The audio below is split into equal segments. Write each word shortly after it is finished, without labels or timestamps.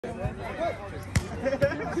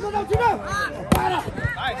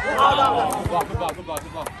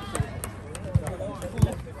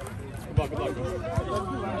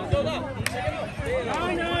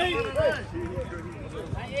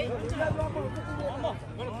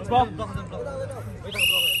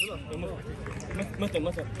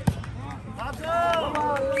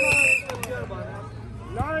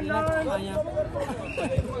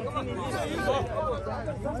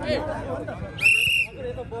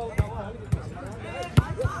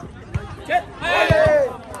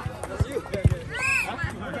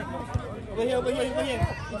Over here.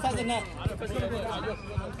 Inside the net.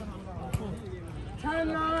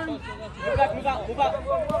 Turn on. Move out.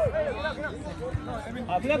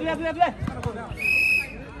 Play.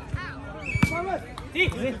 See.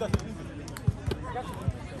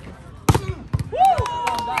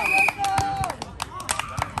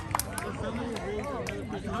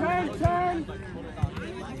 Turn.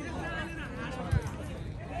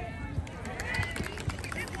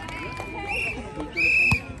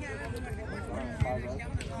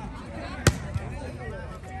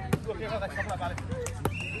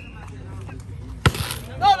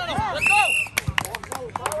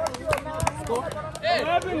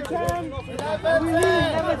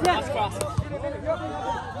 11-10.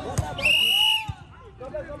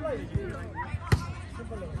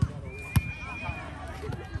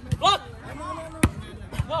 Look!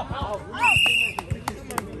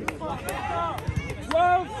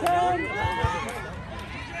 12-10.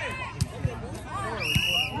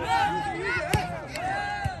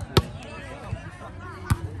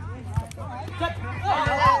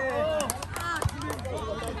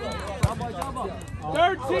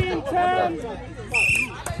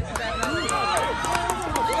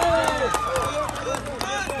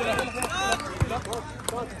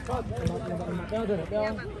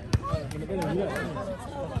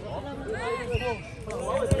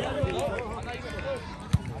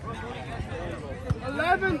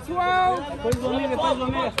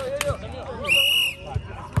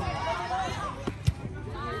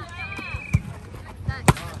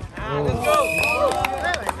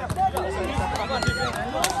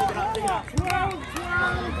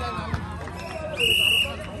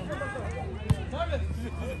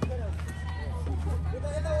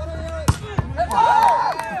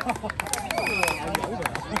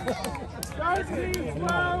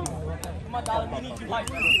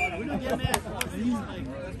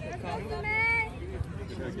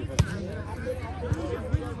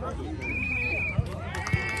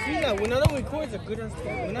 See that when I don't record, it's a good answer.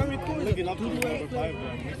 When I record, it's a good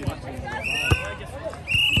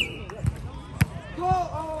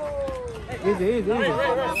Easy.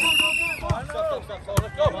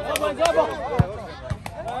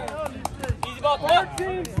 Easy ball,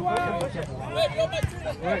 14, 12.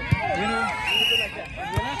 All right.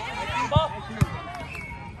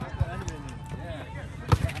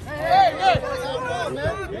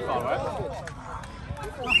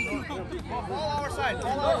 All our side.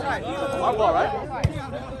 My ball, right?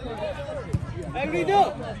 Hey, redo.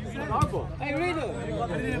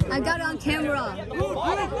 I got it on camera.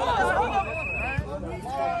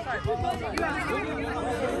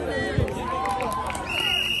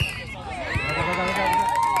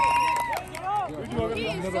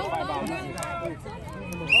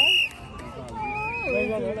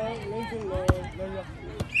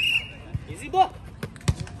 Easy ball.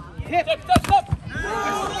 Hit. Stop.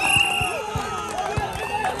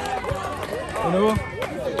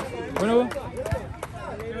 Bueno.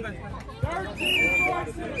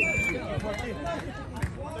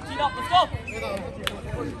 13 up, let's go.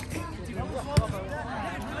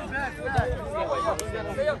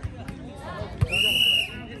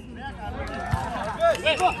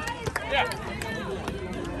 Yeah.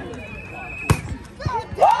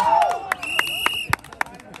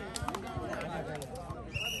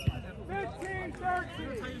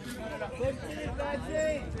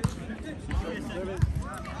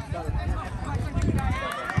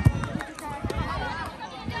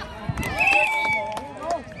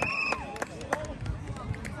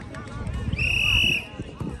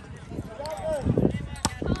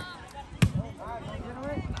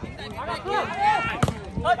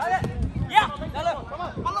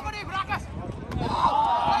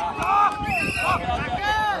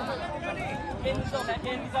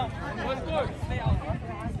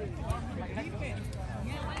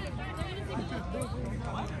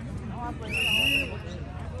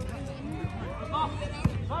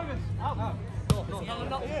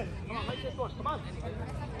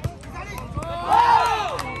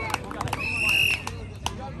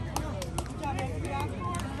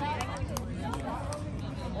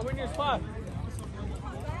 Over in your spot.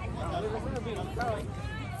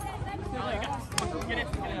 Get it.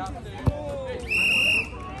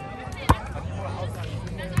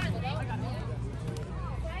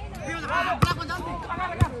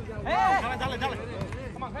 Dale, dale.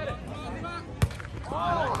 Come on, hit it.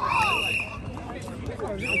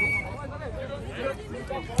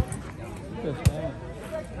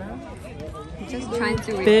 I'm just trying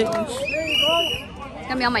to record. It's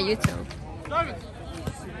gonna be on my YouTube.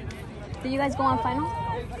 Did you guys go on final?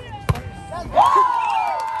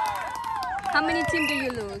 How many teams did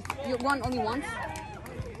you lose? You won only once?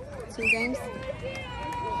 2 games?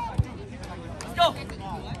 Let's go.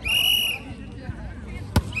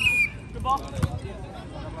 Good ball.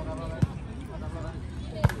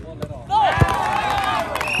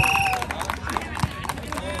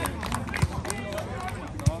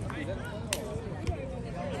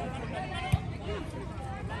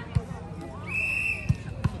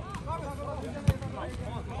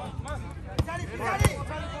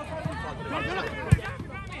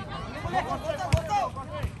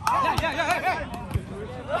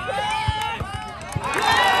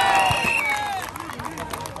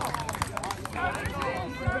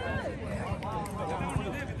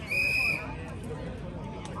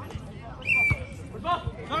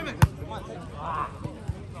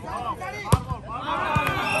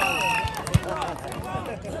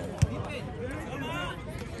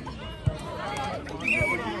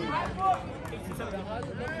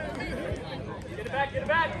 Get it back, get it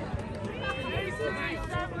back.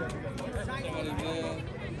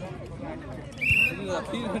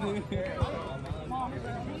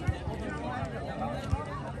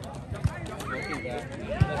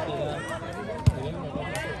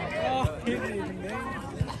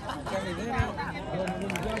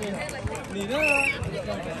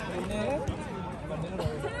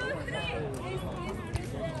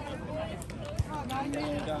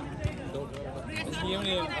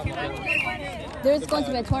 There's going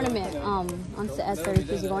to be a tournament on S30.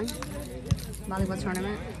 Is you going? Volleyball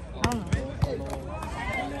tournament? I don't know.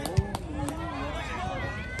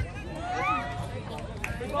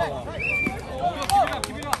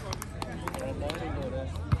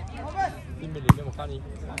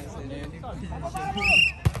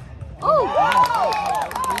 Oh!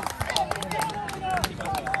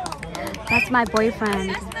 That's my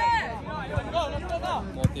boyfriend.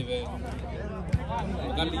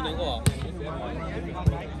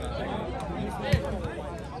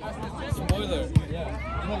 Spoiler.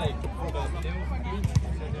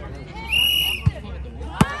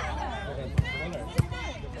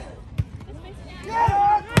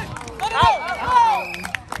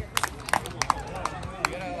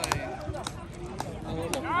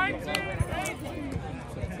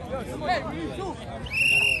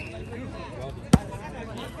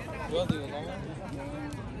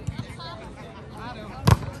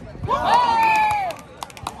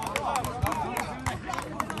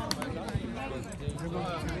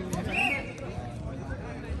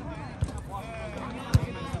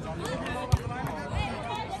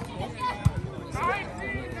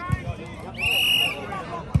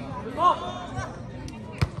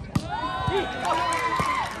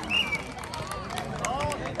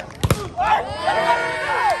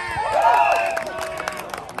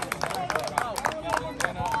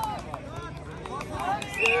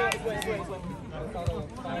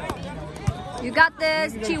 You got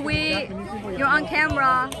this, Chiwi. You're on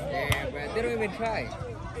camera. Yeah, but they don't even try.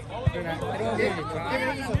 They don't even try.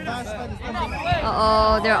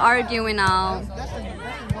 Uh-oh, they're arguing now.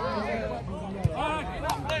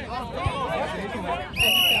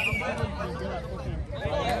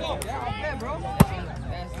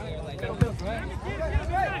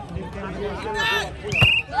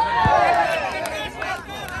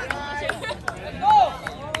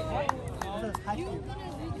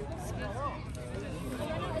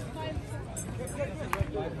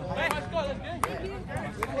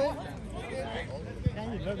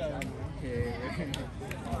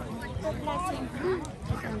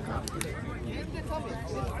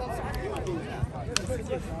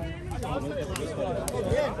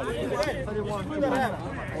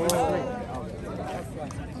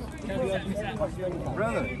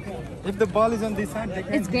 Brother, if the ball is on this side, they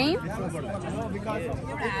can. It's game? No, because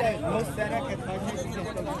if no Sarah can touch it,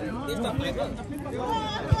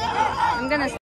 I'm gonna